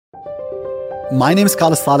My name is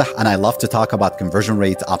Khalid Saleh, and I love to talk about conversion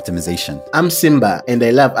rate optimization. I'm Simba, and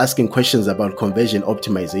I love asking questions about conversion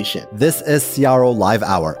optimization. This is CRO Live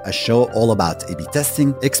Hour, a show all about A/B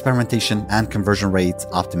testing, experimentation, and conversion rate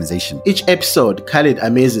optimization. Each episode, Khalid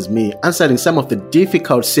amazes me, answering some of the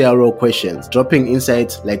difficult CRO questions, dropping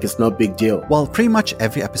insights like it's no big deal. Well, pretty much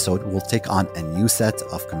every episode will take on a new set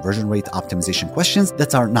of conversion rate optimization questions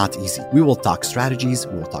that are not easy. We will talk strategies,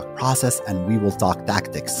 we will talk process, and we will talk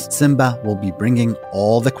tactics. Simba will be bringing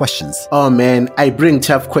all the questions. Oh man, I bring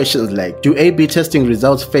tough questions like, do A/B testing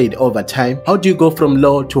results fade over time? How do you go from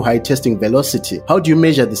low to high testing velocity? How do you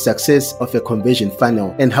measure the success of a conversion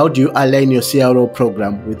funnel? And how do you align your CRO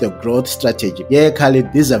program with a growth strategy? Yeah,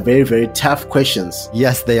 Khalid, these are very, very tough questions.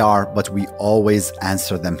 Yes, they are, but we always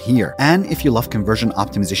answer them here. And if you love conversion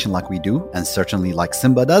optimization like we do, and certainly like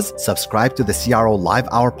Simba does, subscribe to the CRO Live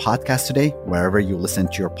Hour podcast today, wherever you listen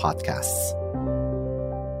to your podcasts.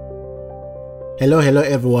 Hello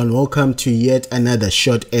everyone. Welcome to yet another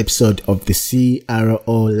short episode of the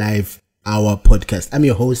CRO Live Hour podcast. I'm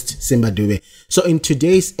your host, Simba Dube. So in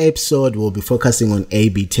today's episode, we'll be focusing on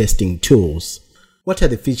A/B testing tools. What are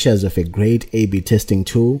the features of a great A/B testing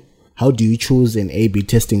tool? How do you choose an A/B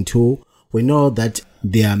testing tool? We know that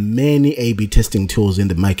there are many A/B testing tools in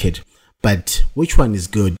the market, but which one is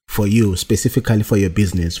good for you, specifically for your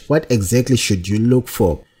business? What exactly should you look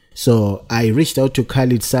for? So I reached out to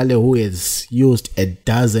Khalid Saleh, who has used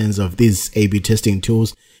dozens of these A/B testing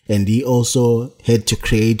tools, and he also had to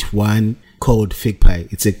create one called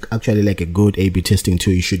FigPi. It's actually like a good A/B testing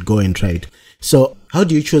tool. You should go and try it. So how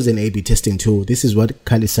do you choose an A/B testing tool? This is what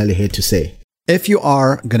Khalid Saleh had to say. If you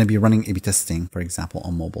are going to be running A/B testing, for example,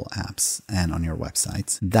 on mobile apps and on your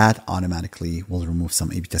website, that automatically will remove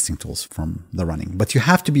some A/B testing tools from the running. But you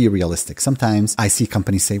have to be realistic. Sometimes I see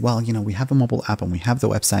companies say, well, we have a mobile app and we have the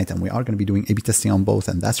website and we are going to be doing A/B testing on both.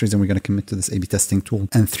 And that's the reason we're going to commit to this A/B testing tool.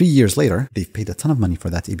 And 3 years later, they've paid a ton of money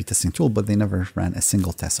for that A/B testing tool, but they never ran a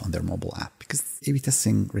single test on their mobile app because A/B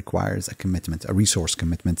testing requires a commitment, a resource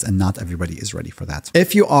commitment, and not everybody is ready for that.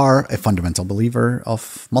 If you are a fundamental believer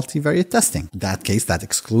of multivariate testing, that case, that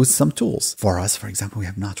excludes some tools. For us, for example, we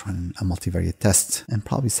have not run a multivariate test in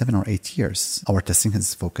probably 7 or 8 years. Our testing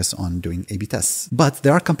has focused on doing A/B tests. But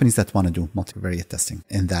there are companies that want to do multivariate testing.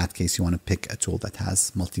 In that case, you want to pick a tool that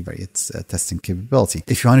has multivariate testing capability.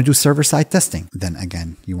 If you want to do server-side testing, then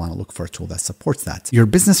again, you want to look for a tool that supports that. Your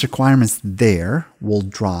business requirements there will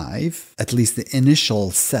drive at least the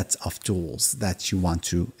initial set of tools that you want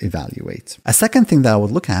to evaluate. A second thing that I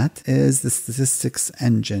would look at is the statistics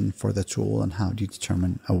engine for the tool and how do you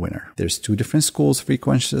determine a winner. There's 2 different schools,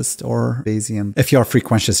 frequentist or Bayesian. If you're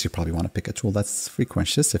frequentist, you probably want to pick a tool that's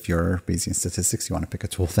frequentist. If you're Bayesian statistics, you want to pick a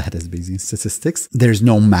tool that is Bayesian statistics. There's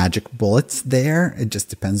no magic bullets there. It just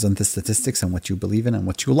depends on the statistics and what you believe in and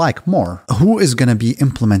what you like more. Who is going to be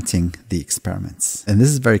implementing the experiments? And this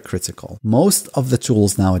is very critical. Most of the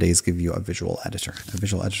tools nowadays give you a visual editor. A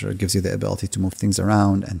visual editor gives you the ability to move things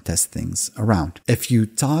around and test things around. If you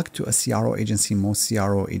talk to a CRO agency, most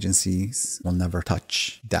CRO agencies will never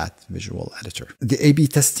touch that visual editor. The A/B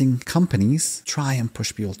testing companies try and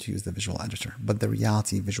push people to use the visual editor, but the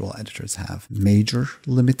reality, visual editors have major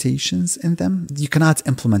limitations in them. You cannot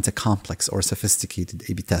implement a complex or sophisticated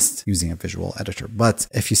A/B test using a visual editor. But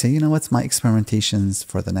if you say, my experimentations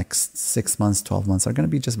for the next 6 months, 12 months are going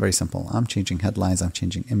to be just very simple. I'm changing headlines, I'm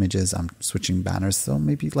changing images, I'm switching banners. So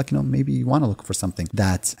maybe maybe you want to look for something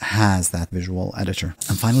that has that visual editor.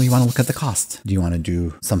 And finally, you want to look at the cost. Do you want to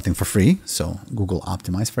do something for free? So Google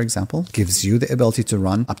Optimize, for example, gives you the ability to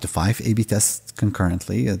run up to 5 A/B tests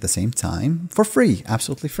concurrently at the same time for free,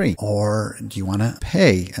 absolutely free. Or do you want to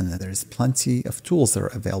pay? And there's plenty of tools that are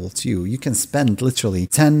available to you. You can spend literally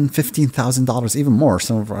 $10,000, $15,000, even more.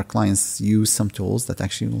 Some of our clients use some tools that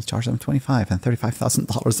actually will charge them $25,000 and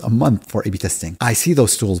 $35,000 a month for A/B testing. I see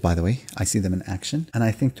those tools, by the way. I see them in action. And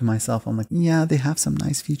I think to myself, I'm like, yeah, they have some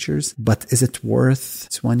nice features, but is it worth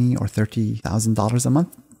 $20,000 or $30,000 a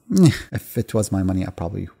month? If it was my money, I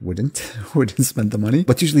probably wouldn't spend the money.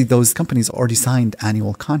 But usually those companies already signed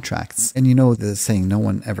annual contracts. And the saying, no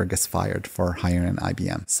one ever gets fired for hiring an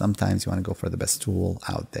IBM. Sometimes you want to go for the best tool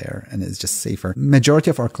out there and it's just safer. Majority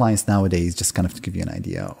of our clients nowadays, just kind of to give you an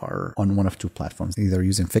idea, are on one of 2 platforms, either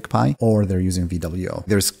using FigPi or they're using VWO.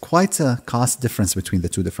 There's quite a cost difference between the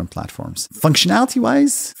 2 different platforms. Functionality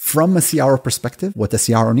wise, from a CRO perspective, what the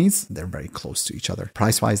CRO needs, they're very close to each other.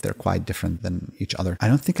 Price wise, they're quite different than each other. I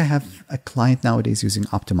don't think I have a client nowadays using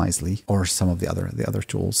Optimizely or some of the other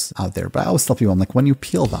tools out there. But I always tell people, I'm like, when you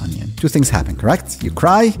peel the onion, 2 things happen, correct? You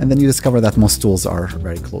cry, and then you discover that most tools are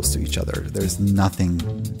very close to each other. There's nothing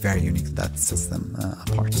very unique that sets them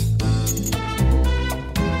apart.